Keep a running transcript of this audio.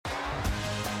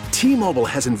T-Mobile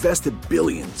has invested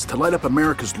billions to light up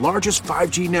America's largest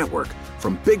 5G network,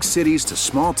 from big cities to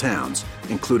small towns,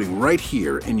 including right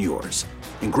here in yours.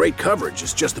 And great coverage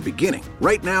is just the beginning.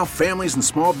 Right now, families and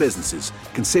small businesses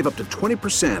can save up to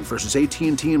 20% versus AT&T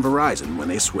and Verizon when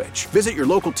they switch. Visit your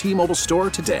local T-Mobile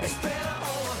store today.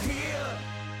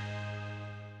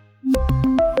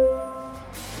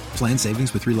 Plan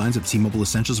savings with 3 lines of T-Mobile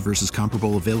Essentials versus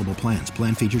comparable available plans.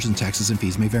 Plan features and taxes and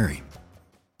fees may vary.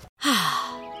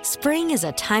 Spring is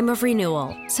a time of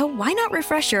renewal, so why not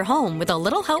refresh your home with a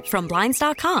little help from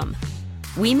Blinds.com?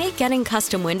 We make getting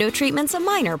custom window treatments a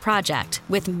minor project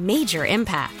with major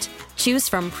impact. Choose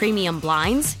from premium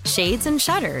blinds, shades, and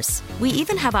shutters. We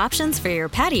even have options for your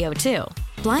patio, too.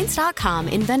 Blinds.com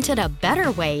invented a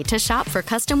better way to shop for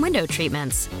custom window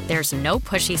treatments. There's no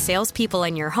pushy salespeople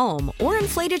in your home or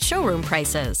inflated showroom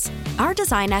prices. Our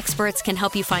design experts can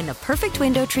help you find the perfect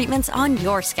window treatments on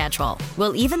your schedule.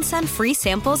 We'll even send free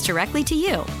samples directly to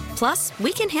you. Plus,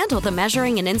 we can handle the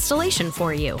measuring and installation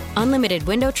for you. Unlimited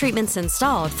window treatments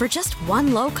installed for just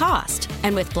one low cost.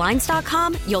 And with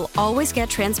Blinds.com, you'll always get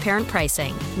transparent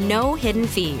pricing. No hidden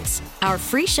fees. Our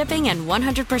free shipping and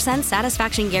 100%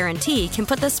 satisfaction guarantee can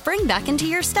put the spring back into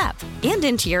your step and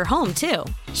into your home, too.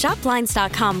 Shop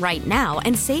Blinds.com right now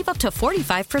and save up to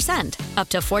 45%. Up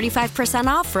to 45%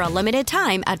 off for a limited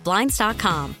time at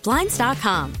Blinds.com.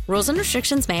 Blinds.com. Rules and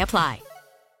restrictions may apply.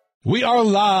 We are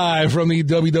live from the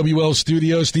WWL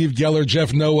studio. Steve Geller,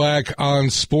 Jeff Nowak on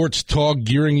Sports Talk,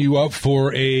 gearing you up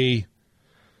for a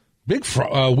big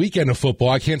weekend of football.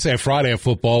 I can't say a Friday of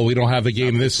football. We don't have a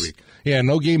game this week. Yeah,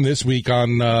 no game this week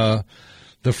on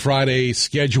the Friday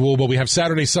schedule, but we have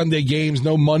Saturday, Sunday games,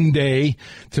 no Monday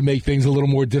to make things a little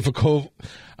more difficult.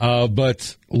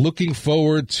 But looking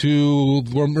forward to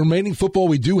the remaining football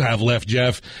we do have left,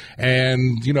 Jeff,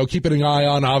 and, you know, keeping an eye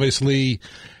on, obviously,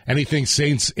 anything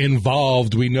Saints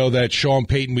involved. We know that Sean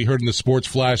Payton, we heard in the Sports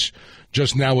Flash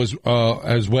just now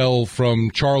as well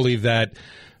from Charlie, that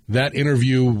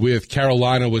interview with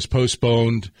Carolina was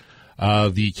postponed.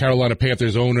 The Carolina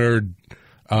Panthers owner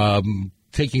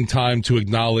taking time to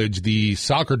acknowledge the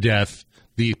soccer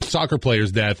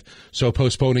player's death, so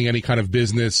postponing any kind of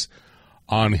business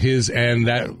on his end.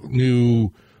 That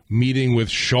new meeting with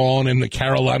Sean and the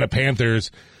Carolina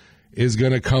Panthers is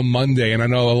going to come Monday. And I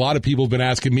know a lot of people have been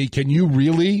asking me, can you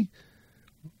really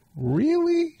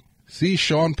see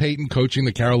Sean Payton coaching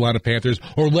the Carolina Panthers,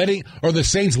 or the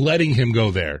Saints letting him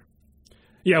go there?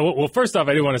 Yeah, well, first off,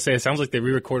 I do want to say it sounds like they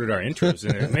re-recorded our intros,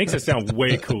 and it makes us sound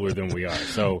way cooler than we are.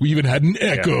 So we even had an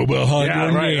echo behind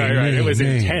our name. Right. It was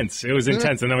intense. It was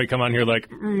intense, and then we come on here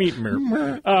like, meet me.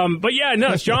 But yeah,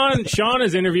 no, Sean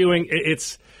is interviewing.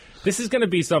 This is going to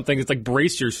be something. It's like,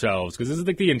 brace yourselves, because this is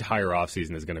like the entire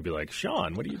offseason is going to be like,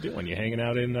 Sean, what are you doing? You hanging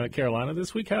out in Carolina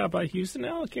this week? How about Houston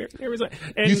now? Arizona?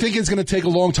 And you think it's going to take a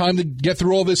long time to get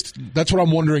through all this? That's what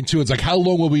I'm wondering, too. It's like, how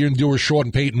long will we endure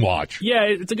Sean Payton watch? Yeah,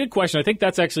 it's a good question. I think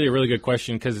that's actually a really good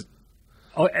question, because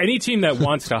any team that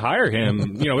wants to hire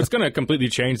him, you know, it's going to completely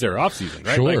change their offseason,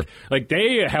 right? Sure. Like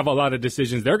they have a lot of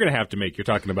decisions they're going to have to make. You're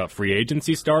talking about free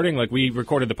agency starting. Like, we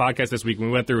recorded the podcast this week and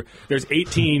we went through, there's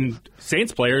 18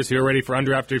 Saints players who are ready for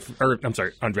unrestricted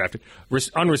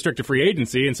free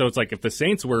agency. And so it's like, if the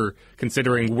Saints were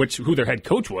considering who their head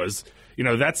coach was, you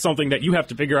know, that's something that you have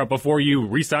to figure out before you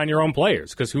re-sign your own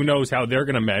players, because who knows how they're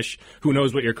going to mesh, who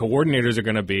knows what your coordinators are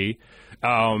going to be.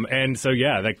 And so,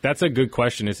 yeah, like, that's a good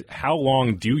question, is how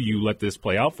long do you let this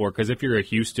play out for? Because if you're a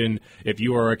Houston, if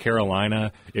you are a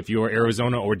Carolina, if you are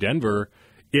Arizona or Denver,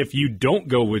 if you don't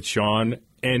go with Sean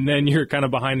and then you're kind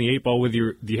of behind the 8 ball with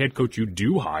the head coach you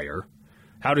do hire,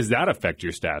 how does that affect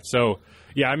your staff? So,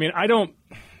 yeah, I mean,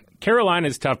 Carolina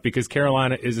is tough, because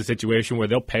Carolina is a situation where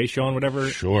they'll pay Sean whatever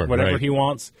he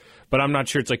wants. But I'm not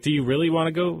sure. It's like, do you really want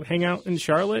to go hang out in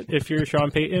Charlotte if you're Sean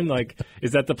Payton? Like,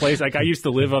 is that the place? Like, I used to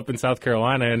live up in South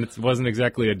Carolina, and it wasn't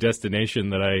exactly a destination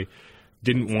that I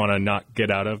didn't want to not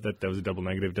get out of. That was a double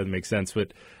negative. Doesn't make sense.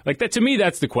 But like, that, to me,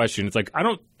 that's the question. It's like, I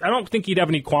don't think he'd have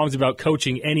any qualms about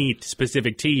coaching any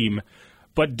specific team,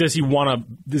 but is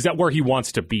that where he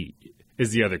wants to be?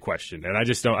 Is the other question. And I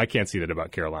can't see that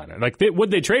about Carolina. Like,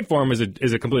 would they trade for him is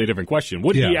a completely different question.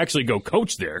 Would he actually go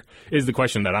coach there is the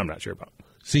question that I'm not sure about.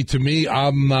 See, to me,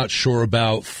 I'm not sure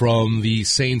about, from the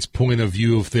Saints' point of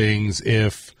view of things,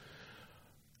 if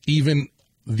even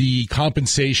the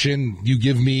compensation, you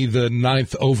give me the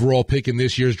 9th overall pick in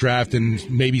this year's draft and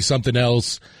maybe something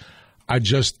else, I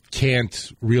just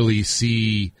can't really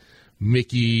see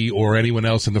Mickey or anyone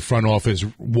else in the front office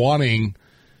wanting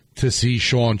to see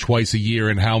Sean twice a year,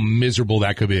 and how miserable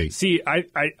that could be. See, I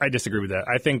disagree with that.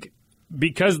 I think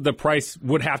because the price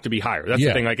would have to be higher. That's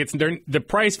the thing. Like, the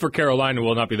price for Carolina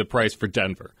will not be the price for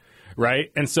Denver.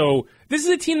 right? And so this is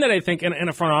a team that I think in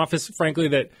a front office, frankly,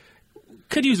 that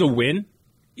could use a win.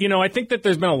 You know, I think that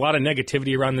there's been a lot of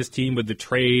negativity around this team with the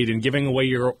trade and giving away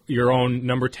your own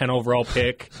number 10 overall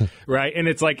pick, right? And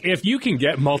it's like, if you can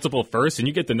get multiple firsts and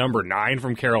you get the number 9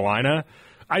 from Carolina,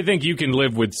 I think you can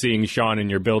live with seeing Sean in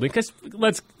your building, because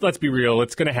let's be real,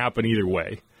 it's going to happen either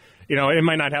way. You know, it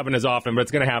might not happen as often, but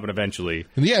it's going to happen eventually.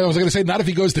 Yeah, I was going to say, not if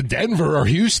he goes to Denver or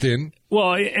Houston.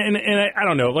 Well, and I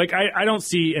don't know. Like, I don't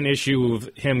see an issue of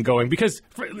him going, because,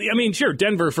 I mean, sure,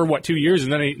 Denver for, 2 years,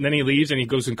 and then he leaves and he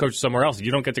goes and coaches somewhere else.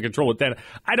 You don't get to control it then.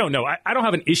 I don't know. I don't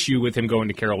have an issue with him going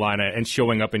to Carolina and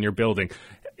showing up in your building.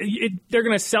 They're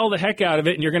going to sell the heck out of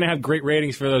it, and you're going to have great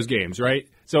ratings for those games, right?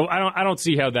 So I don't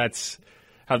see how that's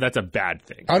a bad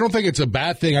thing. I don't think it's a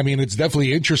bad thing. I mean, it's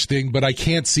definitely interesting, but I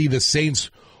can't see the Saints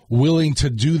willing to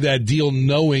do that deal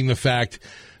knowing the fact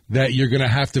that you're going to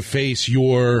have to face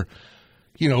your,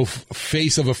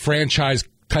 face of a franchise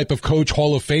type of coach,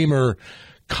 Hall of Famer,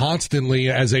 constantly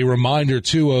as a reminder,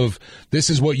 too, of this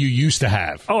is what you used to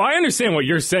have. Oh, I understand what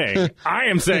you're saying. I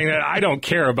am saying that I don't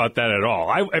care about that at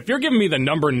all. If you're giving me the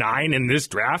number 9 in this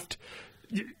draft,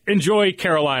 enjoy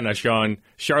Carolina, Sean.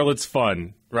 Charlotte's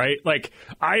fun. Right? Like,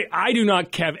 I do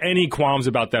not have any qualms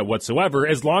about that whatsoever,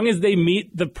 as long as they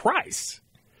meet the price.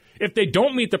 If they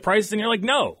don't meet the price, then you're like,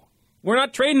 no, we're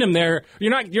not trading him there.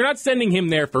 You're not sending him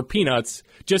there for peanuts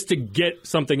just to get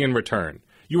something in return.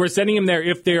 You are sending him there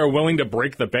if they are willing to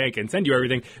break the bank and send you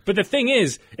everything. But the thing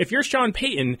is, if you're Sean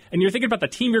Payton and you're thinking about the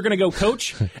team you're going to go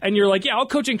coach, and you're like, yeah, I'll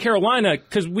coach in Carolina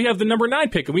because we have the number 9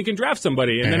 pick and we can draft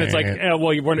somebody. And then it's like,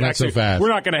 we're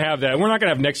not going to have that. We're not going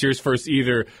to have next year's first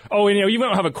either. Oh, and you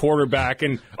don't have a quarterback,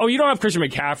 and you don't have Christian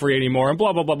McCaffrey anymore, and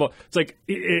blah, blah, blah, blah. It's like,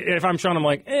 if I'm Sean, I'm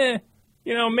like,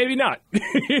 maybe not.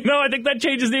 I think that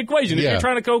changes the equation. If you're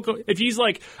trying to if he's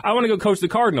like, I want to go coach the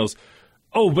Cardinals,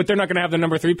 but they're not going to have the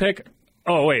number 3 pick.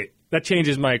 Oh, wait, that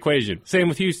changes my equation. Same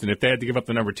with Houston if they had to give up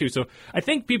the number 2. So I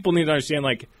think people need to understand,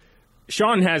 like,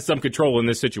 Sean has some control in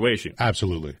this situation.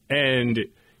 Absolutely. And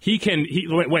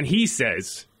when he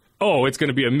says, it's going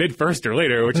to be a mid-first or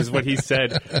later, which is what he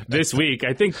said this week,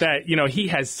 I think that, he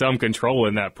has some control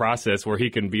in that process where he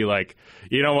can be like,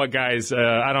 you know what, guys,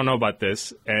 I don't know about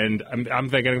this, and I'm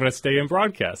thinking I'm going to stay in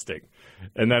broadcasting.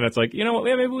 And then it's like, you know what,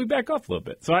 maybe we back off a little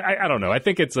bit. So I don't know. I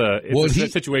think it's a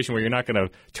situation where you're not going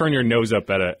to turn your nose up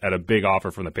at a big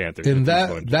offer from the Panthers. In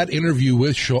that interview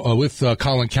with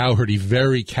Colin Cowherd, he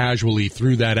very casually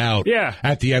threw that out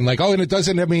at the end. Like, and it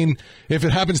doesn't, if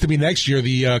it happens to be next year,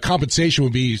 the compensation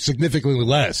would be significantly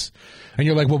less. And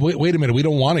you're like, well, wait a minute, we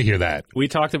don't want to hear that. We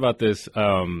talked about this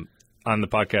on the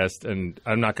podcast, and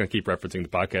I'm not going to keep referencing the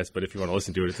podcast, but if you want to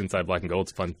listen to it, it's Inside Black and Gold.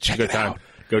 It's fun. Check it out.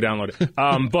 Go download it.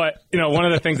 But, one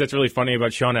of the things that's really funny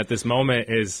about Sean at this moment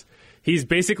is he's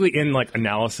basically in, like,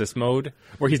 analysis mode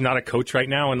where he's not a coach right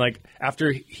now. And, like,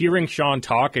 after hearing Sean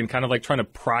talk and kind of, like, trying to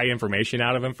pry information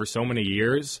out of him for so many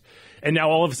years, and now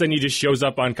all of a sudden he just shows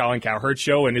up on Colin Cowherd's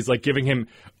show and is, like, giving him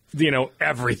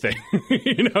everything.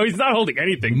 He's not holding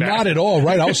anything back. Not at all,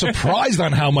 right? I was surprised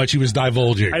on how much he was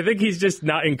divulging. I think he's just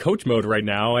not in coach mode right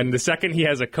now. And the second he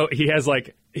has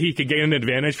he could gain an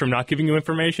advantage from not giving you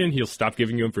information, he'll stop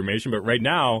giving you information. But right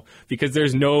now, because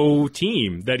there's no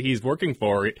team that he's working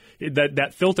for,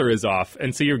 that filter is off.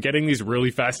 And so you're getting these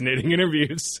really fascinating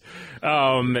interviews.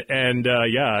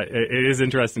 It is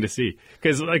interesting to see.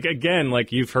 Because,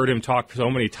 you've heard him talk so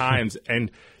many times,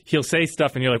 and he'll say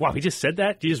stuff, and you're like, wow, he just said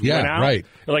that? He just went out? Right.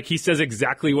 Or, he says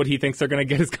exactly what he thinks they're going to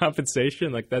get as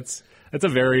compensation. Like, that's a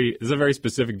very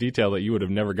specific detail that you would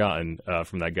have never gotten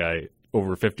from that guy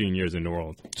over 15 years in New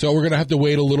Orleans. So we're going to have to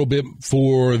wait a little bit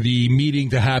for the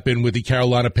meeting to happen with the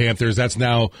Carolina Panthers. That's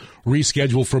now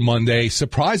rescheduled for Monday.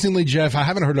 Surprisingly, Jeff, I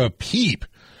haven't heard a peep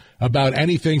about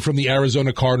anything from the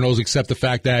Arizona Cardinals except the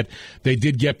fact that they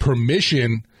did get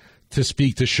permission to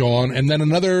speak to Sean. And then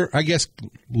another, I guess,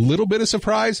 little bit of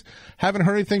surprise, haven't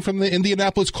heard anything from the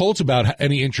Indianapolis Colts about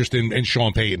any interest in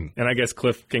Sean Payton. And I guess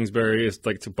Cliff Kingsbury is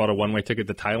bought a one-way ticket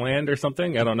to Thailand or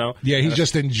something. I don't know. Yeah, he's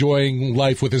just enjoying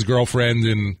life with his girlfriend.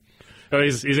 And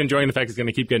he's enjoying the fact he's going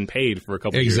to keep getting paid for a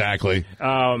couple of years. Exactly.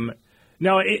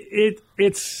 No,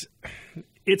 it's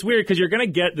weird because you're going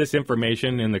to get this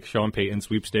information in the Sean Payton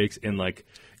sweepstakes in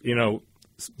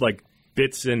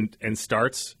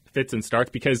fits and starts,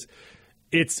 because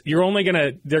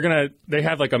they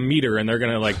have like a meter and they're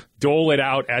gonna like dole it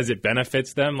out as it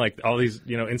benefits them, like all these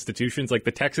institutions. Like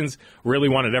the Texans really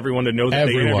wanted everyone to know that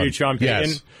they interviewed Sean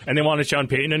Payton, and they wanted Sean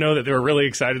Payton to know that they were really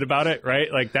excited about it, right?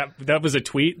 Like that was a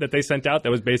tweet that they sent out that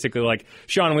was basically like,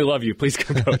 Sean, we love you, please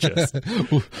come coach us.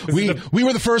 we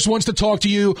were the first ones to talk to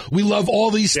you. We love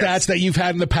all these stats that you've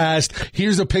had in the past.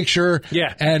 Here's a picture,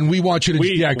 and we want you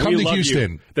to come to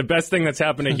Houston. You. The best thing that's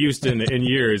happened to Houston in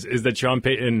years is that Sean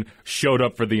Payton showed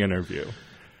up for the interview.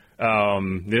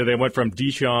 They went from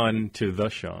Deshaun to the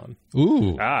Sean.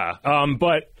 Ooh.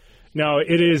 But no,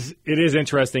 it is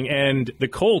interesting. And the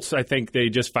Colts, I think they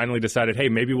just finally decided, hey,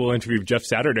 maybe we'll interview Jeff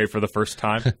Saturday for the first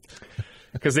time.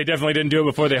 Because they definitely didn't do it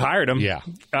before they hired him. Yeah.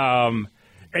 I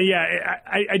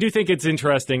do think it's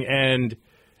interesting. And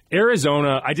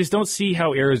Arizona, I just don't see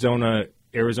how Arizona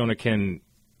can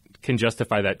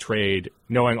justify that trade,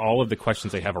 knowing all of the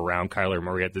questions they have around Kyler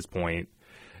Murray at this point.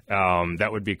 That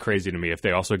would be crazy to me if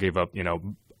they also gave up,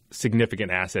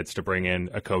 significant assets to bring in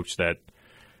a coach that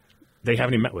they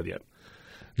haven't even met with yet.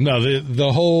 No,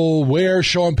 the whole where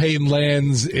Sean Payton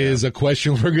lands is a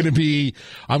question we're going to be,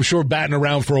 I'm sure, batting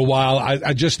around for a while.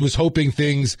 I just was hoping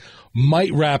things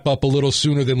might wrap up a little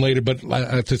sooner than later, but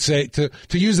to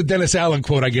use the Dennis Allen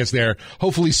quote, I guess there,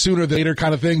 hopefully sooner than later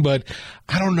kind of thing. But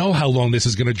I don't know how long this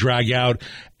is going to drag out,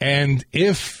 and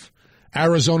if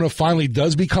Arizona finally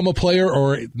does become a player,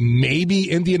 or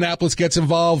maybe Indianapolis gets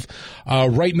involved.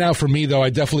 Right now, for me, though, I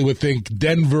definitely would think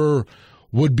Denver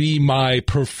would be my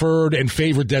preferred and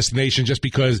favorite destination, just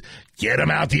because get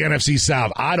him out the NFC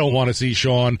South. I don't want to see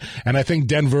Sean, and I think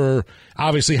Denver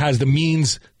obviously has the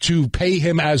means to pay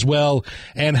him as well,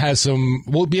 and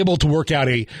will be able to work out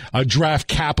a draft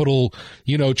capital,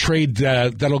 trade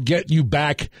that'll get you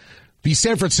back the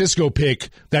San Francisco pick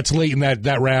that's late in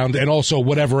that round, and also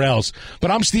whatever else.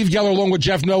 But I'm Steve Geller along with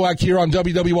Jeff Nowak here on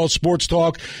WWL Sports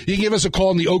Talk. You can give us a call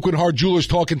on the Oakwood Hart Jewelers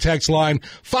Talk and Text line,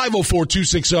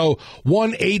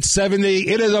 504-260-1870.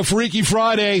 It is a Freaky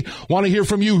Friday. Want to hear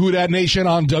from you, Who Dat Nation,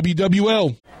 on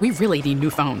WWL. We really need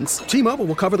new phones. T-Mobile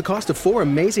will cover the cost of 4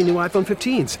 amazing new iPhone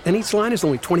 15s, and each line is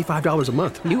only $25 a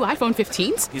month. New iPhone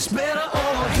 15s? It's better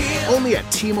over here. Only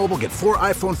at T-Mobile, get 4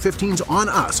 iPhone 15s on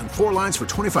us and 4 lines for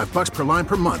 $25 per line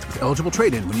per month with eligible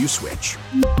trade-in when you switch.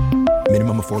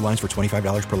 Minimum of 4 lines for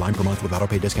 $25 per line per month with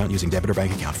autopay discount using debit or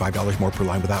bank account. $5 more per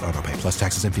line without autopay, plus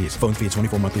taxes and fees. Phone fee at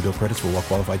 24 monthly bill credits for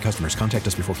well-qualified customers. Contact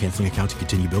us before canceling account to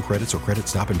continue bill credits or credit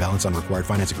stop and balance on required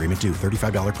finance agreement due.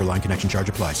 $35 per line connection charge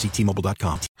applies. See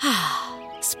T-Mobile.com.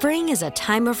 Spring is a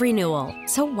time of renewal,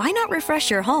 so why not refresh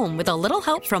your home with a little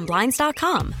help from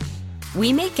Blinds.com?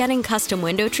 We make getting custom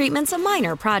window treatments a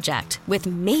minor project with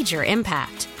major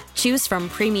impact. Choose from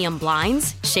premium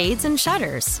blinds, shades, and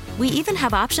shutters. We even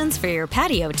have options for your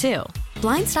patio, too.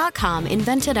 Blinds.com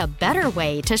invented a better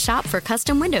way to shop for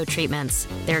custom window treatments.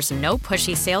 There's no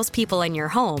pushy salespeople in your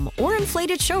home or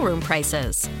inflated showroom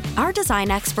prices. Our design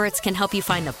experts can help you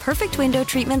find the perfect window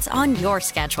treatments on your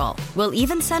schedule. We'll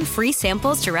even send free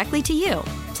samples directly to you.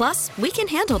 Plus, we can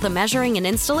handle the measuring and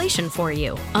installation for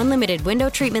you. Unlimited window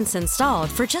treatments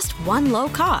installed for just one low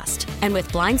cost. And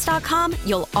with Blinds.com,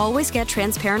 you'll always get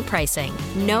transparent pricing.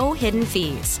 No hidden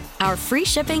fees. Our free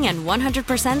shipping and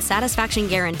 100% satisfaction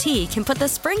guarantee can put the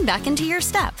spring back into your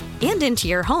step and into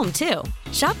your home, too.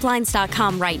 Shop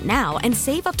Blinds.com right now and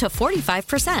save up to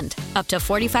 45%. Up to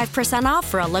 45% off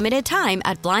for a limited time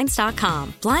at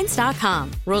Blinds.com.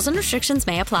 Blinds.com. Rules and restrictions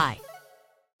may apply.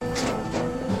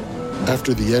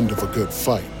 After the end of a good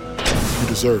fight, you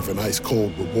deserve an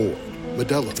ice-cold reward.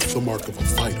 Modelo is the mark of a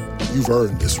fighter. You've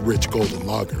earned this rich golden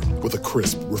lager with a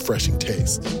crisp, refreshing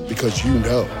taste. Because you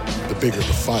know, the bigger the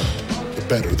fight, the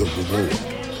better the reward.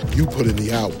 You put in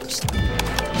the hours,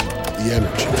 the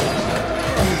energy,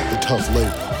 the tough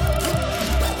labor.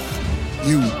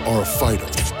 You are a fighter,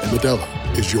 and Modelo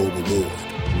is your reward.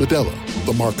 Modelo,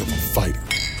 the mark of a fighter.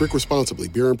 Drink responsibly.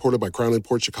 Beer imported by Crown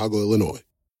Imports, Chicago, Illinois.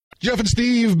 Jeff and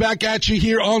Steve back at you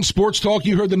here on Sports Talk.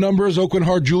 You heard the numbers. Oakwood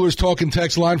Hart Jewelers Talk and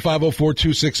Text line,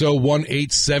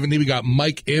 504-260-1870. We got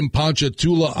Mike in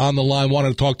Ponchatoula on the line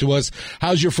wanting to talk to us.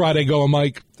 How's your Friday going,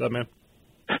 Mike? What's up, man?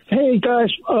 Hey,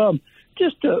 guys.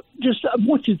 Just I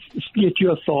want to get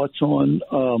your thoughts on,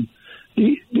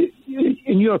 in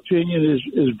your opinion,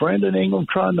 is Brandon Ingram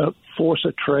trying to force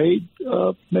a trade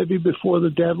maybe before the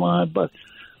deadline, but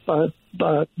by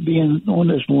being on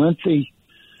this lengthy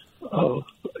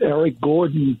Eric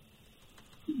Gordon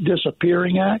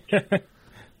disappearing act?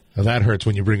 Well, that hurts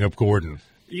when you bring up Gordon.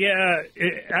 Yeah,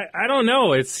 I don't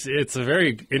know. It's a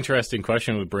very interesting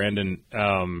question with Brandon.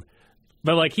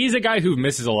 But, he's a guy who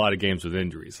misses a lot of games with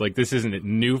injuries. This isn't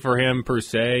new for him, per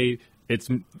se.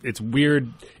 It's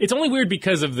weird. It's only weird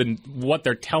because of what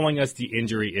they're telling us the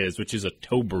injury is, which is a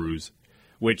toe bruise,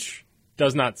 which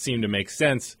does not seem to make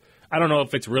sense. I don't know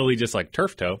if it's really just like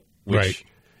turf toe, which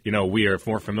we are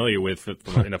more familiar with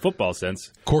in a football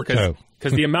sense. Court toe.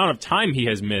 Because the amount of time he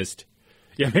has missed,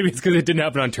 maybe it's because it didn't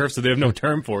happen on turf, so they have no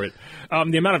term for it.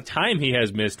 The amount of time he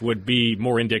has missed would be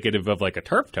more indicative of like a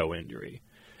turf toe injury.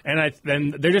 And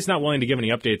they're just not willing to give any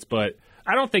updates, but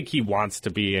I don't think he wants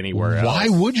to be anywhere else. Why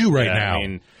would you now? I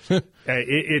mean,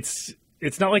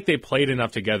 it's not like they played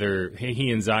enough together,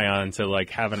 he and Zion, to like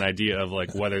have an idea of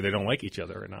like whether they don't like each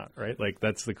other or not, right? Like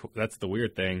that's the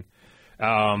weird thing.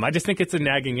 I just think it's a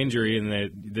nagging injury, and that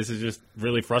this is just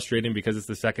really frustrating because it's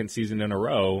the second season in a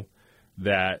row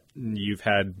that you've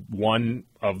had one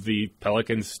of the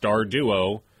Pelicans' star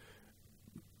duo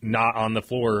not on the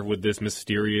floor with this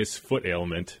mysterious foot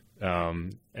ailment.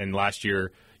 And last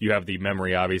year, you have the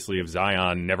memory, obviously, of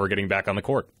Zion never getting back on the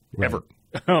court, ever.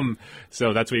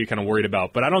 So that's what you're kind of worried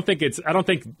about. But I don't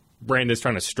think Brandon's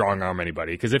trying to strong arm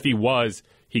anybody, because if he was,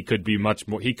 he could do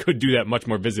that much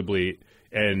more visibly,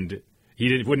 and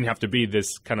he wouldn't have to be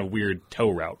this kind of weird toe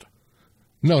route.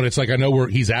 No, and it's like, I know where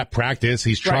he's at practice.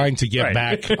 He's trying to get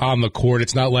back on the court.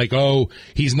 It's not like,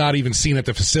 he's not even seen at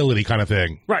the facility kind of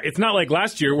thing. Right. It's not like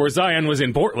last year where Zion was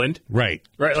in Portland. Right.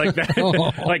 Like that.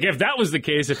 Like if that was the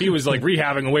case, if he was like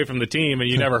rehabbing away from the team and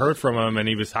you never heard from him and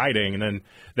he was hiding, and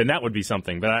then that would be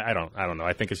something. But I don't know.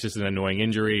 I think it's just an annoying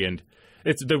injury, and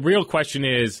the real question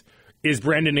is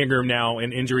Brandon Ingram now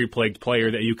an injury-plagued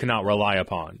player that you cannot rely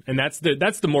upon? And that's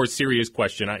the more serious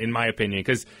question, in my opinion,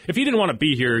 because if he didn't want to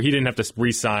be here, he didn't have to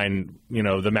re-sign,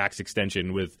 the max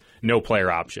extension with no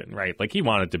player option, right? Like, he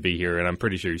wanted to be here, and I'm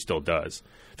pretty sure he still does.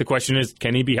 The question is,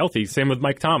 can he be healthy? Same with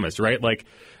Mike Thomas, right? Like,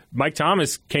 Mike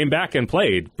Thomas came back and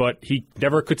played, but he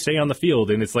never could stay on the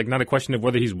field, and it's like not a question of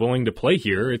whether he's willing to play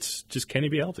here. It's just, can he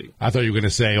be healthy? I thought you were going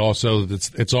to say also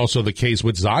it's also the case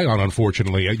with Zion,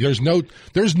 unfortunately. There's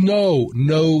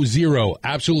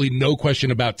absolutely no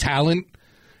question about talent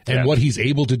and what he's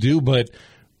able to do, but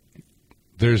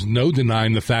there's no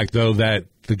denying the fact, though, that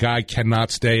the guy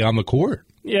cannot stay on the court.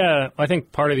 Yeah, I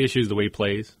think part of the issue is the way he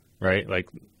plays, right? Like,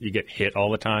 you get hit all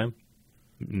the time,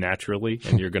 naturally,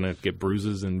 and you're going to get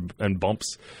bruises and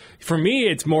bumps. For me,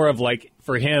 it's more of like,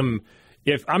 for him,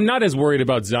 if I'm not as worried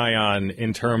about Zion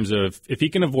in terms of if he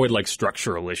can avoid like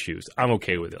structural issues, I'm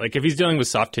okay with it. Like, if he's dealing with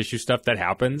soft tissue stuff, that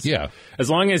happens. Yeah. As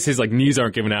long as his like knees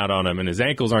aren't giving out on him and his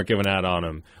ankles aren't giving out on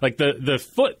him. Like the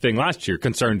foot thing last year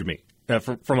concerned me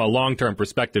from a long-term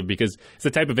perspective, because it's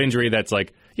the type of injury that's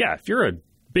like, if you're a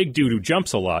big dude who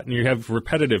jumps a lot and you have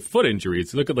repetitive foot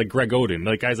injuries, look at like Greg Oden,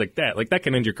 like guys like that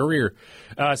can end your career.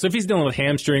 So if he's dealing with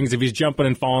hamstrings, if he's jumping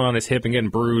and falling on his hip and getting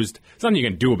bruised, there's nothing you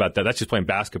can do about that. That's just playing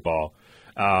basketball.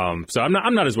 So I'm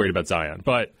not as worried about Zion,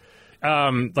 but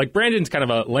like Brandon's kind of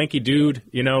a lanky dude.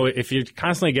 If you're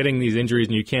constantly getting these injuries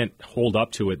and you can't hold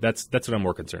up to it, that's what I'm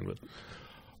more concerned with.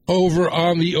 Over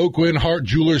on the Oakland Hart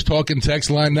Jewelers talking text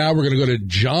line now, we're going to go to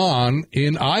John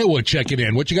in Iowa checking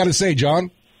in. What you got to say,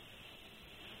 John?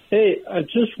 Hey, I'm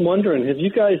just wondering, have you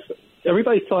guys,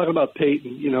 everybody's talking about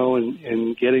Peyton,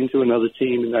 and getting to another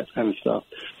team and that kind of stuff.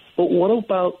 But what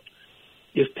about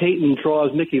if Peyton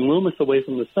draws Mickey Loomis away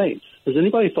from the Saints? Has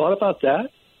anybody thought about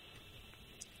that?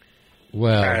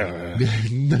 Well,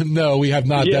 no, we have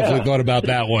not definitely thought about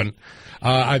that one.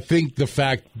 I think the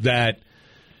fact that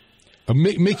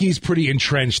Mickey's pretty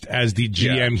entrenched as the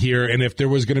GM here, and if there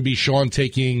was going to be Sean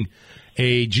taking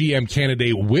a GM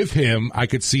candidate with him, I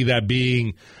could see that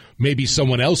being maybe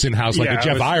someone else in-house, like a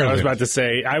Jeff Ireland. I was about to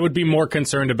say, I would be more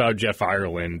concerned about Jeff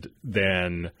Ireland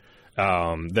than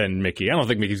Mickey. I don't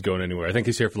think Mickey's going anywhere. I think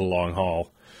he's here for the long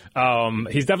haul.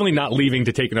 He's definitely not leaving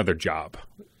to take another job.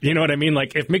 You know what I mean?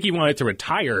 Like, if Mickey wanted to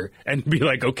retire and be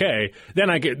like, okay, then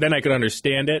I could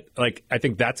understand it. Like, I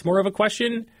think that's more of a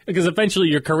question, because eventually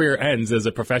your career ends as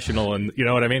a professional, and you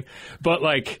know what I mean? But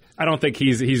like, I don't think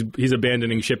he's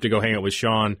abandoning ship to go hang out with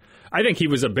Sean. I think he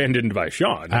was abandoned by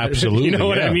Sean. Absolutely. You know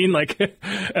what I mean? Like,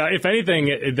 if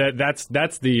anything,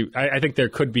 I think there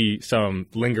could be some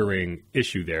lingering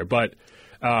issue there. But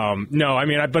no, I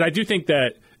mean, but I do think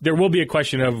that there will be a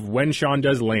question of when Sean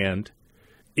does land,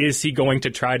 is he going to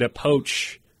try to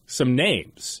poach some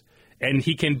names? And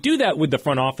he can do that with the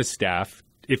front office staff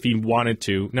if he wanted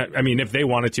to. If they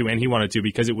wanted to and he wanted to,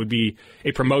 because it would be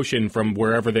a promotion from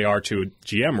wherever they are to a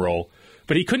GM role.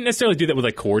 But he couldn't necessarily do that with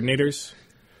like coordinators.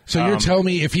 So you're telling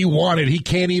me if he wanted, he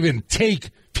can't even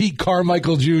take Pete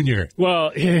Carmichael Jr.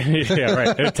 Well, yeah,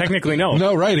 right. Technically, no.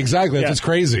 No, right, exactly. That's just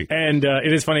crazy. And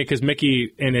it is funny because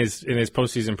Mickey, in his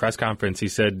postseason press conference, he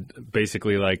said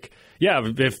basically like, yeah,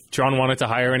 if Sean wanted to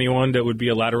hire anyone that would be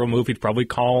a lateral move, he'd probably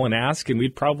call and ask, and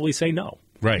we'd probably say no.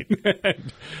 Right.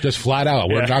 Just flat out.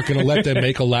 We're not going to let them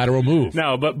make a lateral move.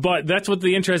 No, but that's what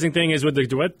the interesting thing is with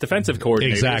the defensive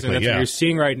coordinators. Exactly, and that's what you're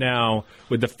seeing right now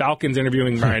with the Falcons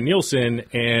interviewing Ryan Nielsen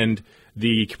and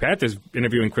the Panthers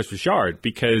interviewing Chris Richard,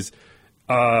 because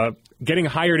getting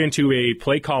hired into a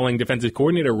play-calling defensive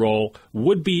coordinator role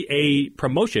would be a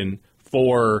promotion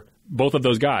for both of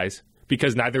those guys,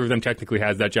 because neither of them technically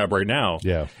has that job right now.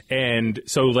 Yeah. And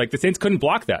so, like, the Saints couldn't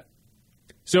block that.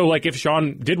 So, like, if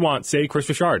Sean did want, say, Chris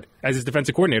Richard as his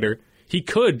defensive coordinator, he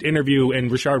could interview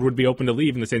and Richard would be open to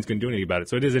leave and the Saints couldn't do anything about it.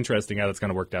 So it is interesting how that's kind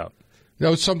of worked out. You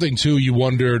know, it's something, too, you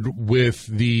wondered with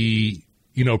the,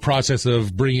 process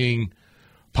of bringing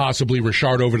possibly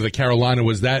Richard over to the Carolina.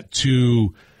 Was that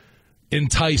to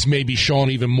entice maybe Sean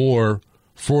even more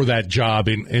for that job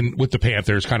in with the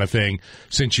Panthers kind of thing,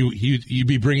 since you'd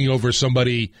be bringing over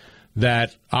somebody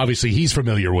that obviously he's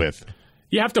familiar with?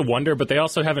 You have to wonder, but they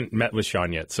also haven't met with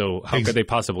Sean yet, so how could they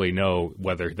possibly know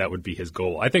whether that would be his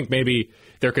goal? I think maybe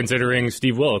they're considering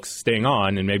Steve Wilks staying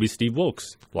on, and maybe Steve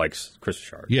Wilks likes Chris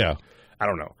Richard. Yeah. I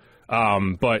don't know.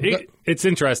 But it's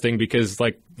interesting because,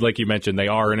 like you mentioned, they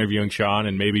are interviewing Sean,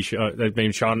 and maybe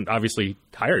Sean obviously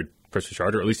hired Chris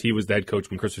Richard, or at least he was the head coach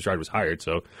when Chris Richard was hired,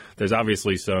 so there's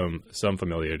obviously some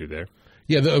familiarity there.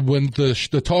 Yeah, when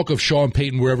the talk of Sean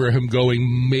Payton, wherever him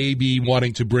going, maybe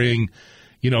wanting to bring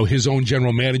his own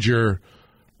general manager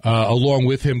along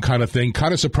with him kind of thing,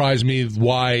 kind of surprised me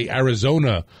why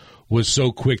Arizona was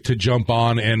so quick to jump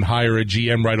on and hire a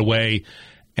GM right away.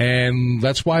 And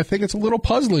that's why I think it's a little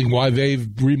puzzling why they've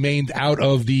remained out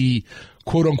of the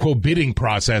quote-unquote bidding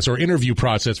process or interview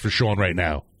process for Sean right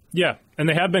now. Yeah, and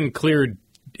they have been cleared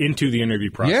into the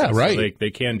interview process. Yeah, right. So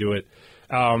they can do it.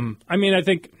 I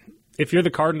think if you're the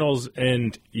Cardinals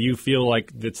and you feel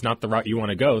like it's not the route you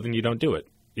want to go, then you don't do it.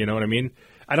 You know what I mean?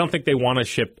 I don't think they want to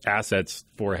ship assets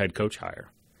for a head coach hire,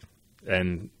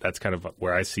 and that's kind of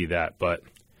where I see that. But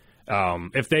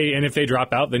if they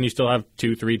drop out, then you still have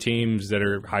 2-3 teams that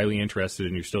are highly interested,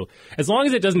 and you're still, as long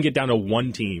as it doesn't get down to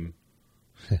one team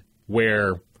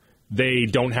where they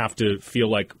don't have to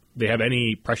feel like they have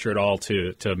any pressure at all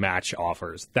to match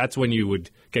offers. That's when you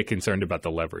would get concerned about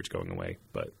the leverage going away.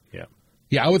 But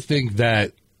I would think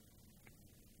that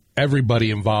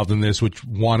everybody involved in this would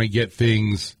want to get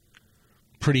things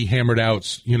pretty hammered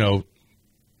out,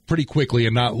 pretty quickly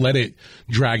and not let it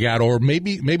drag out. Or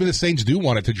maybe the Saints do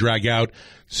want it to drag out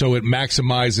so it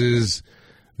maximizes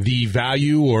the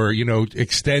value or,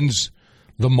 extends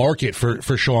the market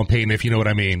for Sean Payton, if you know what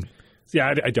I mean.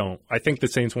 Yeah, I don't. I think the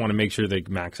Saints want to make sure they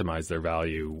maximize their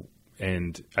value.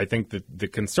 And I think that the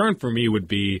concern for me would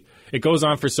be it goes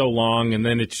on for so long and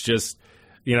then it's just,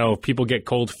 people get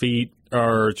cold feet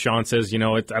or Sean says, I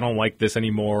don't like this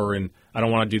anymore and I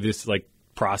don't want to do this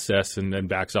process and then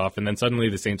backs off. And then suddenly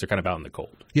the Saints are kind of out in the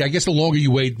cold. Yeah, I guess the longer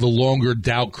you wait, the longer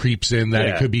doubt creeps in that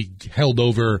it could be held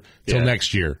over till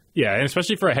next year. Yeah, and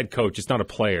especially for a head coach, it's not a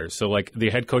player. So, the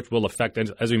head coach will affect,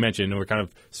 as we mentioned, and we're kind of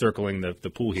circling the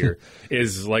pool here,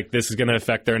 is this is going to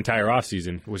affect their entire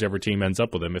offseason, whichever team ends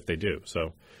up with them if they do.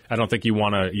 So, I don't think you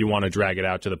want to drag it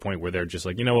out to the point where they're just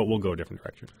like, you know what, we'll go a different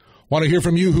direction. Want to hear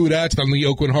from you? Who that's on the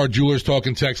Oakland Heart Jewelers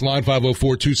Talking Text line,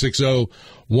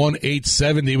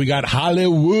 504-260-1870. We got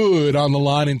Hollywood on the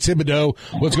line in Thibodeau.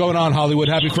 What's going on, Hollywood?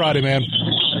 Happy Friday, man.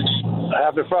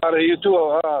 Happy Friday, you too.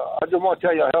 I just want to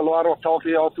tell you hello. I don't talk to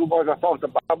y'all too much. I talk to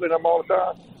Bob and them all the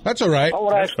time. That's all right. I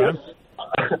want to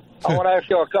ask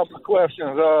you a couple of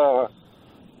questions.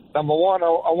 Number one,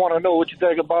 I want to know what you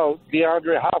think about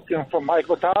DeAndre Hopkins from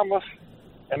Michael Thomas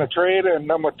and the trade. And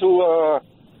number two,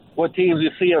 what teams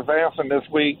you see advancing this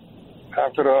week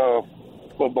after the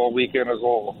football weekend is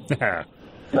over? Can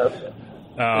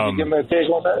you give me a take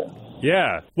on that?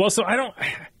 Yeah. Well, so I don't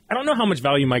know how much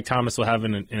value Mike Thomas will have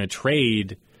in a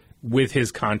trade with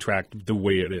his contract the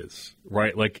way it is,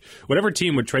 right? Whatever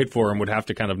team would trade for him would have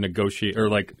to kind of negotiate or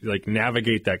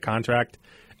navigate that contract,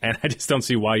 and I just don't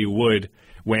see why you would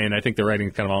when I think the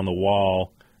writing's kind of on the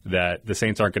wall that the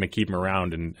Saints aren't going to keep him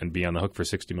around and be on the hook for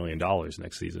 $60 million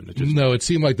next season. No, it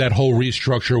seemed like that whole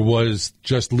restructure was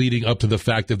just leading up to the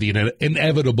fact of the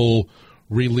inevitable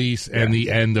release and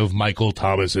the end of Michael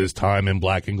Thomas's time in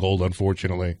black and gold,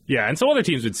 unfortunately. Yeah, and so other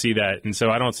teams would see that, and so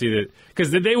I don't see that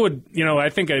because they would, I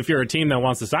think if you're a team that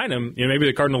wants to sign him, maybe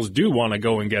the Cardinals do want to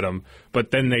go and get him, but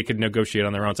then they could negotiate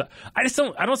on their own. So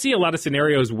I don't see a lot of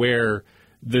scenarios where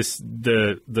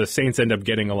the Saints end up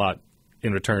getting a lot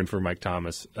in return for Mike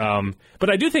Thomas. But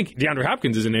I do think DeAndre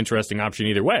Hopkins is an interesting option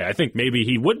either way. I think maybe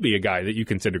he would be a guy that you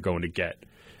consider going to get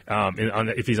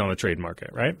if he's on the trade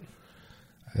market, right?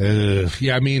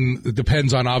 Yeah, I mean, it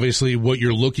depends on obviously what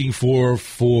you're looking for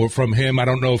from him. I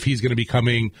don't know if he's going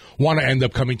to want to end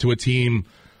up coming to a team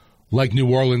like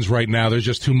New Orleans right now. There's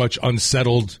just too much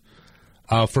unsettled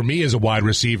for me as a wide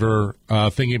receiver,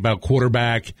 thinking about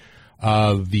quarterback,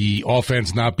 the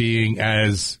offense not being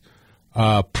as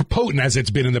potent as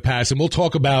it's been in the past. And we'll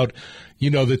talk about,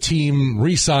 the team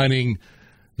re-signing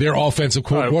their offensive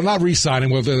coordinator. Well, not re-signing.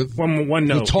 Well,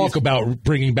 we'll talk about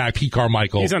bringing back Pete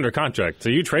Carmichael. He's under contract, so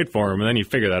you trade for him, and then you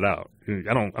figure that out.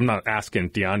 I'm not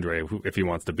asking DeAndre if he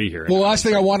wants to be here. Well, last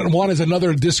thing I want is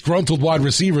another disgruntled wide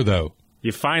receiver, though.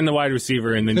 You find the wide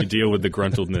receiver, and then you deal with the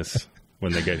gruntledness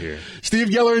when they get here. Steve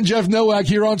Geller and Jeff Nowak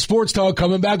here on Sports Talk,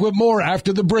 coming back with more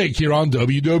after the break here on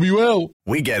WWL.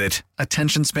 We get it.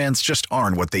 Attention spans just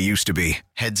aren't what they used to be.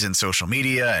 Heads in social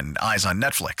media and eyes on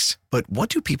Netflix. But what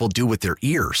do people do with their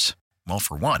ears? Well,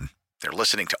 for one, they're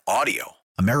listening to audio.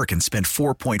 Americans spend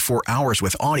 4.4 hours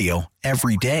with audio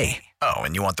every day. Oh,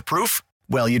 and you want the proof?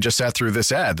 Well, you just sat through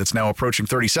this ad that's now approaching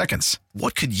 30 seconds.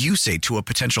 What could you say to a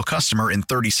potential customer in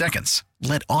 30 seconds?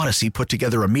 Let Odyssey put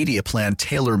together a media plan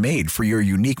tailor-made for your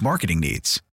unique marketing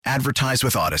needs. Advertise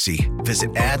with Odyssey.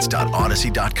 Visit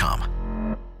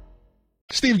ads.odyssey.com.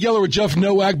 Steve Geller with Jeff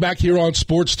Nowak back here on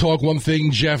Sports Talk. One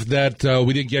thing, Jeff, that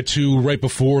we didn't get to right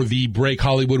before the break,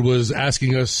 Hollywood was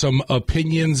asking us some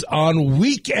opinions on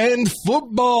weekend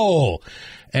football.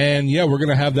 And, yeah, we're going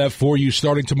to have that for you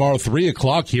starting tomorrow, 3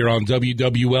 o'clock here on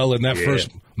WWL, and that first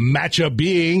matchup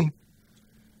being...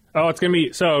 Oh, it's going to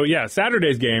be... So, yeah,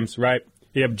 Saturday's games, right?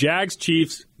 You have Jags,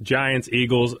 Chiefs, Giants,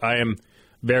 Eagles. I am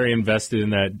very invested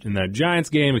in that Giants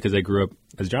game because I grew up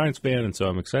as a Giants fan, and so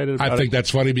I'm excited about it. I think that's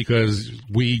funny because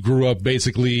we grew up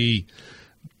basically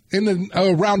in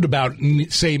the roundabout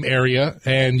same area,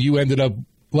 and you ended up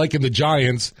liking the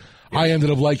Giants. I ended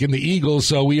up liking the Eagles,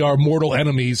 so we are mortal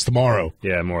enemies tomorrow.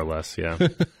 Yeah, more or less, yeah.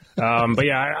 But,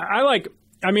 yeah,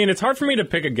 I mean, it's hard for me to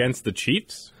pick against the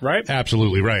Chiefs, right?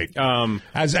 Absolutely right.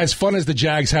 As fun as the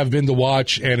Jags have been to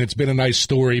watch, and it's been a nice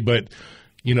story, but,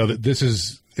 this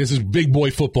is big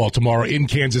boy football tomorrow in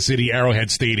Kansas City,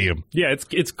 Arrowhead Stadium. Yeah,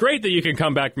 it's great that you can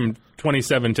come back from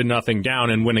 27-0 down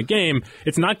and win a game.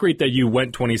 It's not great that you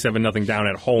went 27-0 down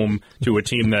at home to a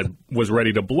team that was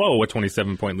ready to blow a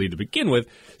 27-point lead to begin with.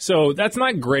 So that's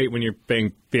not great when you're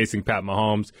facing Pat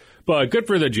Mahomes. But good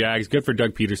for the Jags, good for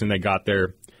Doug Peterson. They got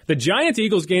there. The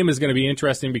Giants-Eagles game is going to be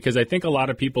interesting because I think a lot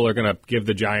of people are going to give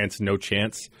the Giants no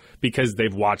chance because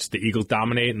they've watched the Eagles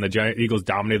dominate, and the Eagles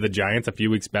dominated the Giants a few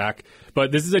weeks back.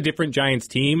 But this is a different Giants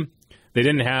team. They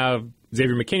didn't have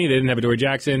Xavier McKinney. They didn't have Adoree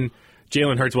Jackson.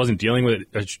 Jalen Hurts wasn't dealing with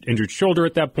an injured shoulder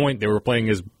at that point. They were playing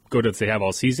as good as they have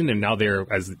all season, and now they're,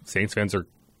 as Saints fans are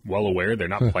well aware, they're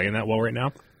not playing that well right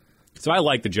now. So I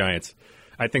like the Giants.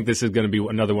 I think this is going to be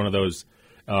another one of those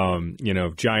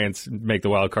Giants make the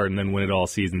wild card and then win it all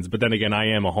seasons. But then again,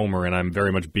 I am a homer, and I'm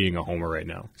very much being a homer right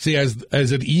now. See,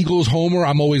 as an Eagles homer,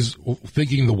 I'm always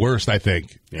thinking the worst, I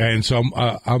think. Yeah. And so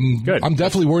I'm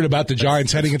definitely worried about the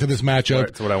Giants heading into this matchup.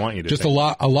 That's what I want you to Just think.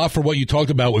 a lot for what you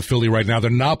talked about with Philly right now. They're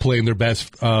not playing their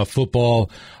best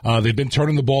football. They've been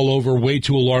turning the ball over way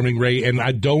too alarming rate, and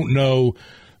I don't know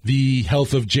the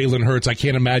health of Jalen Hurts. I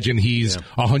can't imagine he's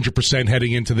 100%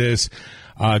 heading into this.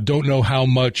 Don't know how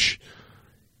much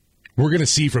we're going to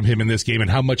see from him in this game and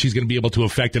how much he's going to be able to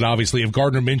affect it, obviously. If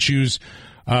Gardner Minshew's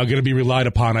going to be relied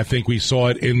upon, I think we saw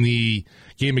it in the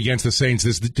game against the Saints.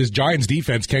 This Giants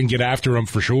defense can get after him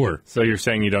for sure. So you're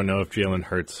saying you don't know if Jalen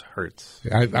Hurts hurts?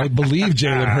 I believe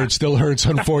Jalen Hurts still hurts,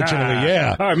 unfortunately,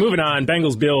 yeah. All right, moving on.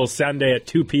 Bengals-Bills, Sunday at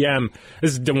 2 p.m.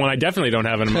 This is the one I definitely don't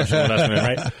have an emotional investment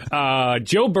in, right?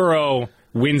 Joe Burrow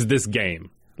wins this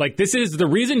game. This is the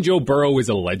reason Joe Burrow is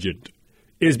a legend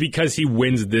is because he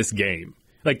wins this game.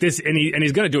 Like this, and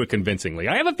he's going to do it convincingly.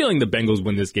 I have a feeling the Bengals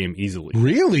win this game easily.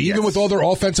 Really? Yes. Even with all their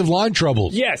offensive line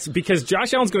troubles? Yes, because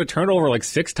Josh Allen's going to turn it over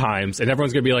 6 times, and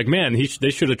everyone's going to be like, man,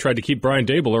 they should have tried to keep Brian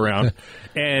Dable around.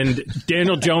 And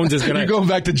Daniel Jones is going to... You're going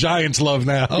back to Giants love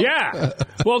now. Yeah.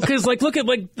 Well, because, look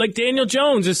at, Daniel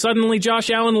Jones is suddenly Josh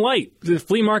Allen light, the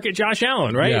flea market Josh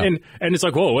Allen, right? Yeah. And it's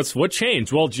like, whoa, what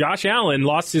changed? Well, Josh Allen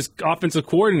lost his offensive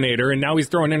coordinator, and now he's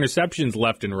throwing interceptions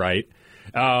left and right.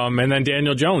 And then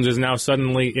Daniel Jones is now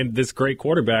suddenly in this great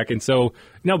quarterback. And so,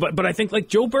 no, but I think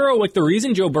Joe Burrow, the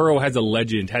reason Joe Burrow has a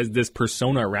legend, has this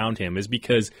persona around him is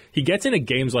because he gets into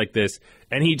games like this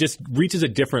and he just reaches a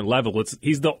different level.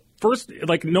 He's the first,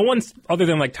 no one other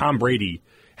than Tom Brady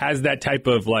has that type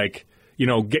of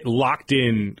get locked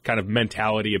in kind of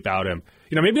mentality about him.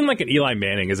 maybe like an Eli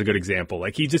Manning is a good example.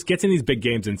 Like he just gets in these big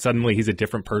games and suddenly he's a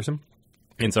different person.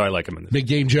 And so I like him in this. Big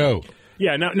game Joe.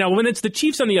 Yeah, now when it's the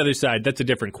Chiefs on the other side, that's a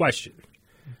different question.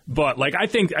 But like I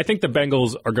think the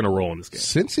Bengals are going to roll in this game.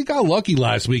 Since he got lucky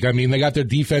last week, I mean, they got their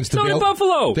defense to bail.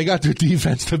 Buffalo. They got their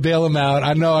defense to bail him out.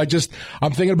 I know.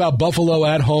 I'm thinking about Buffalo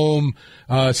at home,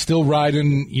 still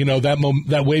riding,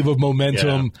 that wave of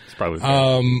momentum. Yeah, it's probably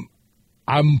fair.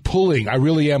 I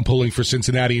really am pulling for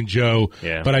Cincinnati and Joe.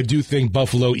 Yeah. But I do think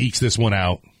Buffalo ekes this one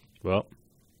out. Well,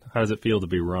 how does it feel to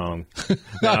be wrong?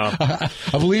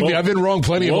 Believe me, I've been wrong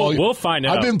plenty of all. We'll find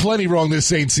out. I've been plenty wrong this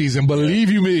Saints season. Believe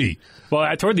you me.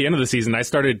 Well, toward the end of the season, I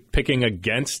started picking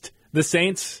against the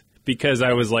Saints because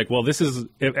I was like, well, this is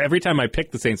every time I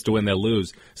pick the Saints to win, they'll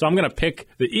lose. So I'm going to pick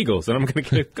the Eagles and I'm going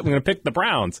to pick the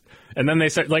Browns. And then they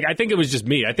said, like, I think it was just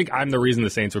me. I think I'm the reason the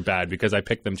Saints were bad because I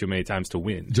picked them too many times to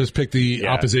win. Just pick the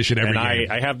opposition every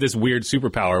game. I have this weird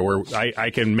superpower where I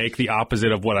can make the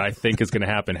opposite of what I think is going to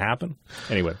happen.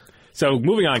 Anyway, so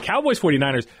moving on, Cowboys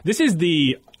 49ers. This is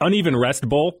the uneven rest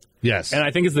bowl. Yes. And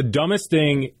I think it's the dumbest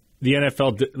thing. The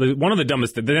NFL, one of the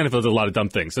dumbest, the NFL does a lot of dumb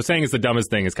things. So saying it's the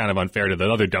dumbest thing is kind of unfair to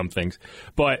the other dumb things.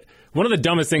 But one of the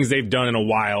dumbest things they've done in a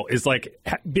while is like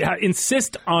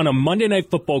insist on a Monday Night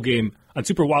Football game on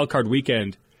Super Wildcard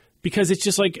Weekend because it's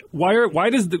just like why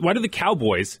do the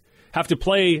Cowboys have to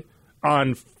play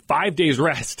on 5 days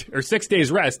rest or 6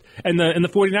 days rest and the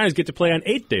 49ers get to play on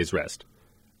 8 days rest?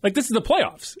 Like this is the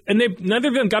playoffs and neither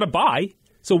of them got a bye.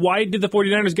 So why did the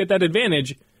 49ers get that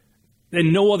advantage?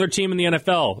 And no other team in the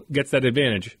NFL gets that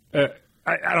advantage. I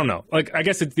don't know. Like I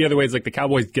guess it's the other way. It's like the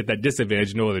Cowboys get that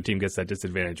disadvantage. No other team gets that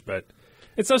disadvantage. But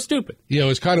it's so stupid.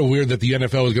 It's kind of weird that the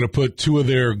NFL is going to put two of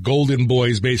their golden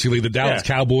boys, basically the Dallas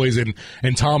Cowboys and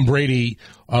Tom Brady.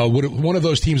 One of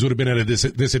those teams would have been at a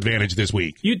disadvantage this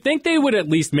week. You'd think they would at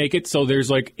least make it so there's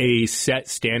like a set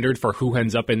standard for who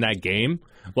ends up in that game.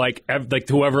 Like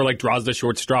whoever like draws the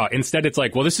short straw. Instead, it's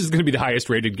like, well, this is going to be the highest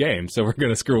rated game, so we're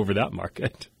going to screw over that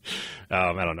market.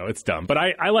 I don't know. It's dumb, but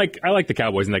I like the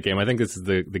Cowboys in that game. I think this is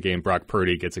the game Brock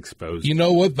Purdy gets exposed. You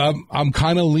know what? I'm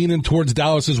kind of leaning towards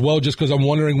Dallas as well, just because I'm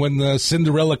wondering when the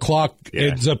Cinderella clock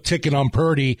ends up ticking on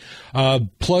Purdy.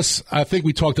 Plus, I think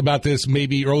we talked about this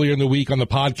maybe earlier in the week on the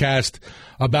podcast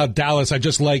about Dallas. I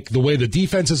just like the way the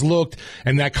defense has looked,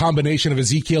 and that combination of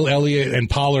Ezekiel Elliott and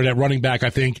Pollard at running back,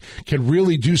 I think, can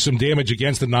really do some damage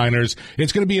against the Niners.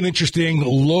 It's going to be an interesting,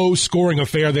 low-scoring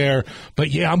affair there.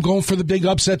 But, yeah, I'm going for the big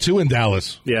upset, too, in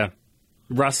Dallas. Yeah.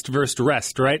 Rust versus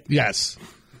rest, right? Yes.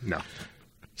 No.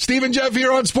 Steve and Jeff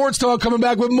here on Sports Talk, coming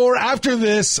back with more after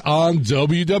this on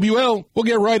WWL. We'll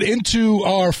get right into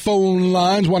our phone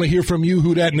lines. Want to hear from you,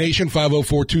 Who Dat Nation,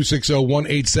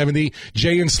 504-260-1870.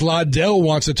 Jay in Slidell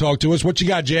wants to talk to us. What you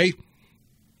got, Jay?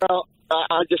 Well,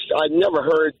 I never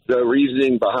heard the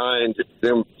reasoning behind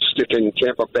them sticking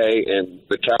Tampa Bay and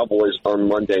the Cowboys on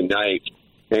Monday night.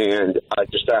 And I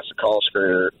just asked the call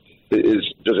screener, does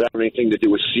that have anything to do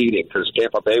with seeding? Because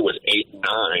Tampa Bay was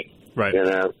 8-9. Right.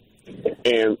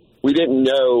 And we didn't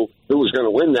know who was going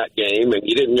to win that game, and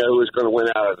you didn't know who was going to win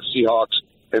out of the Seahawks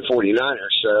and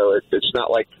 49ers. So it's not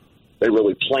like they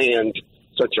really planned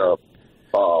such a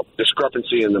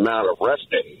discrepancy in the amount of rest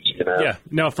days. Yeah.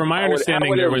 No, from my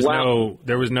understanding,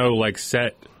 there was no like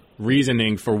set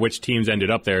reasoning for which teams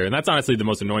ended up there, and that's honestly the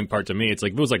most annoying part to me. It's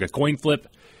like it was like a coin flip,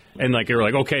 and like they were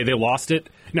like, okay, they lost it.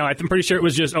 No, I'm pretty sure it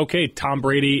was just okay, Tom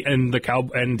Brady and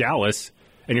and Dallas,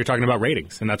 and you're talking about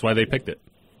ratings, and that's why they picked it.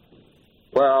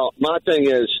 Well, my thing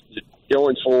is,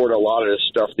 going forward, a lot of this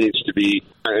stuff needs to be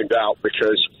ironed out,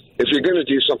 because if you're going to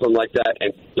do something like that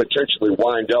and potentially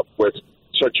wind up with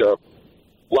such a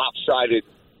lopsided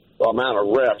amount of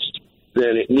rest,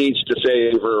 then it needs to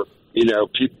favor,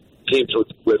 teams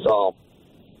with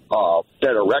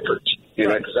better records,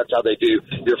 because that's how they do.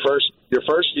 Your first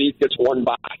seed gets one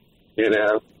bye,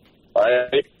 all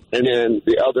right? And then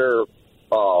the other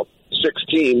 6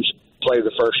 teams play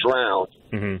the first round.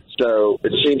 Mm-hmm. So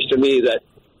it seems to me that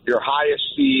your highest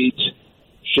seeds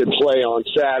should play on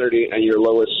Saturday and your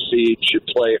lowest seed should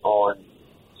play on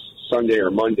Sunday or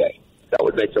Monday. That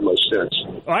would make the most sense.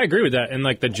 Oh, I agree with that. And,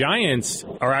 like, the Giants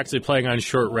are actually playing on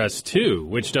short rest, too,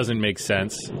 which doesn't make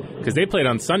sense because they played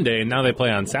on Sunday and now they play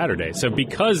on Saturday. So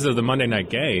because of the Monday night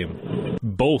game,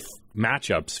 both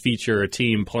matchups feature a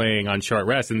team playing on short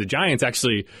rest. And the Giants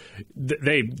actually,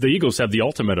 the Eagles have the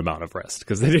ultimate amount of rest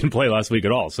because they didn't play last week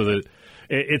at all. So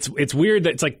it's weird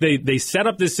that it's like they set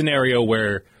up this scenario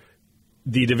where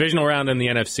the divisional round in the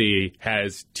NFC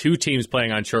has 2 teams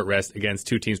playing on short rest against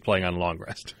 2 teams playing on long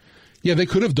rest. Yeah, they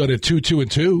could have done it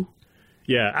 2-2-2.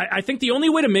 Yeah, I think the only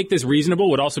way to make this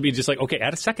reasonable would also be just like, okay,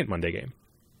 add a second Monday game.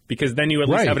 because then you at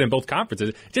least have it in both conferences.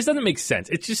 It just doesn't make sense.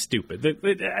 It's just stupid.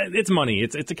 It's money.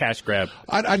 It's a cash grab.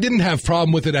 I didn't have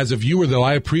problem with it as a viewer, though.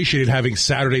 I appreciated having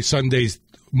Saturday, Sundays,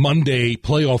 Monday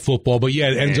playoff football, but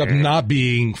it ends up not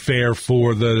being fair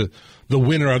for the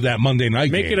winner of that Monday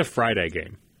night game. Make it a Friday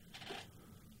game.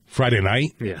 Friday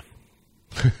night? Yeah.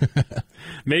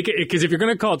 Make it, because if you're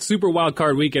going to call it Super Wild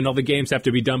Card Weekend, all the games have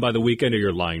to be done by the weekend, or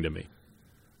you're lying to me.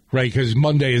 Right, because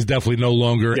Monday is definitely no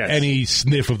longer any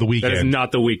sniff of the weekend. That is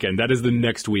not the weekend. That is the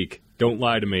next week. Don't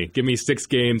lie to me. Give me 6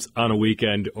 games on a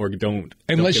weekend, or don't.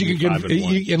 Unless you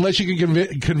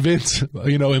can convince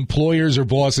employers or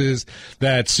bosses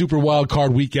that Super Wild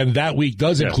Card Weekend that week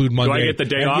does include Monday. Do I get the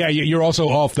day off? Yeah, you're also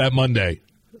off that Monday.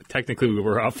 Technically, we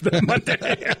were off that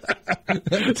Monday,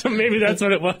 so maybe that's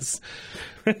what it was.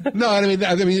 No, I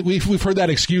mean, we've heard that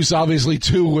excuse obviously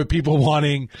too, with people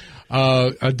wanting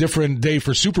a different day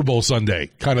for Super Bowl Sunday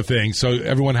kind of thing. So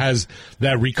everyone has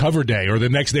that recover day, or the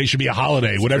next day should be a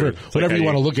holiday, whatever you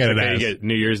want to look at it as. You get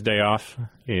New Year's Day off.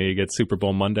 You get Super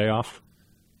Bowl Monday off.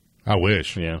 I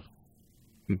wish. Yeah,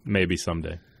 maybe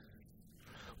someday.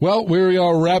 Well, we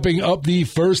are wrapping up the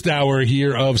first hour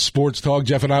here of Sports Talk.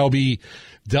 Jeff and I will be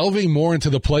delving more into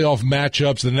the playoff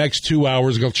matchups the next 2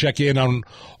 hours. We'll check in on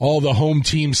all the home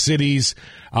team cities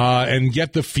and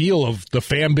get the feel of the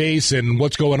fan base and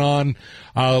what's going on.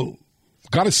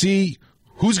 Got to see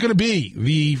who's going to be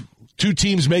the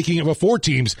 4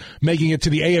 teams making it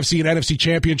to the AFC and NFC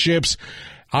championships.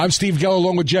 I'm Steve Geller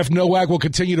along with Jeff Nowak. We'll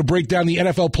continue to break down the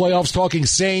NFL playoffs, talking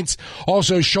Saints.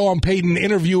 Also, Sean Payton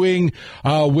interviewing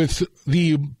with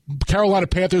the Carolina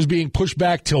Panthers being pushed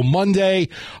back till Monday.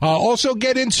 Also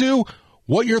get into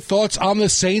what your thoughts on the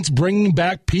Saints bringing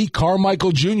back Pete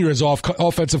Carmichael Jr. as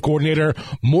offensive coordinator.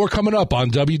 More coming up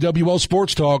on WWL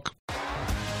Sports Talk.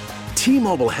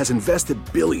 T-Mobile has invested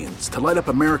billions to light up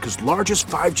America's largest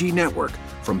 5G network,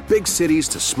 from big cities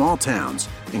to small towns,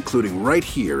 including right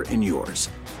here in yours.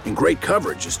 And great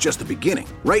coverage is just the beginning.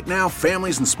 Right now,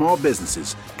 families and small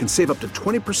businesses can save up to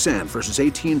 20% versus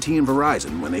AT&T and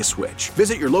Verizon when they switch.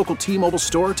 Visit your local T-Mobile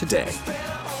store today.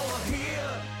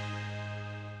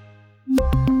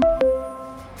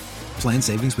 Plan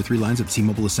savings with 3 lines of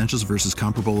T-Mobile Essentials versus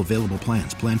comparable available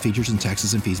plans. Plan features and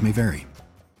taxes and fees may vary.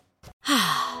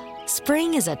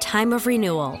 Spring is a time of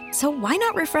renewal, so why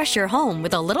not refresh your home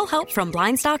with a little help from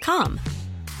Blinds.com?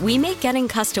 We make getting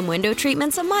custom window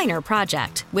treatments a minor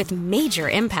project with major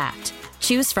impact.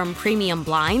 Choose from premium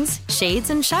blinds,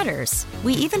 shades, and shutters.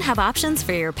 We even have options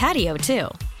for your patio, too.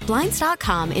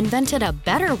 Blinds.com invented a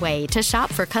better way to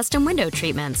shop for custom window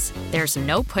treatments. There's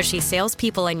no pushy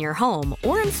salespeople in your home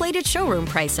or inflated showroom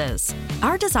prices.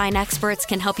 Our design experts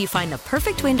can help you find the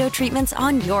perfect window treatments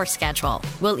on your schedule.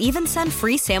 We'll even send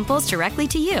free samples directly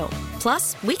to you.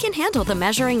 Plus, we can handle the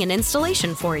measuring and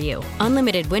installation for you.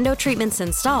 Unlimited window treatments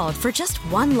installed for just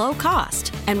one low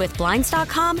cost. And with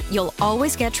Blinds.com, you'll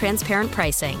always get transparent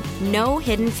pricing. No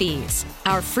hidden fees.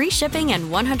 Our free shipping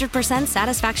and 100%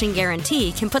 satisfaction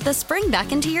guarantee can put the spring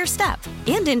back into your step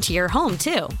and into your home,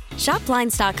 too. Shop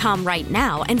Blinds.com right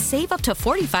now and save up to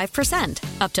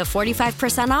 45%. Up to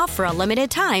 45% off for a limited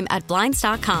time at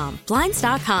Blinds.com.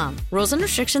 Blinds.com. Rules and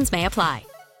restrictions may apply.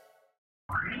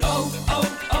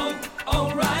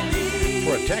 O'Reilly.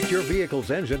 Protect your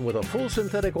vehicle's engine with a full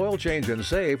synthetic oil change and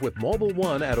save with Mobil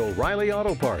 1 at O'Reilly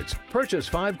Auto Parts. Purchase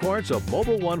 5 quarts of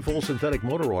Mobil 1 full synthetic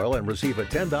motor oil and receive a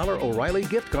 $10 O'Reilly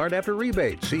gift card after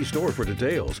rebate. See store for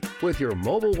details. With your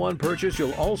Mobil 1 purchase,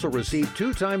 you'll also receive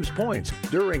 2 times points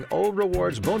during O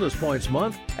Rewards Bonus Points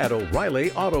Month at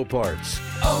O'Reilly Auto Parts.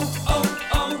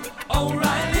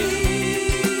 O'Reilly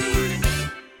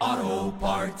Auto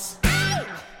Parts.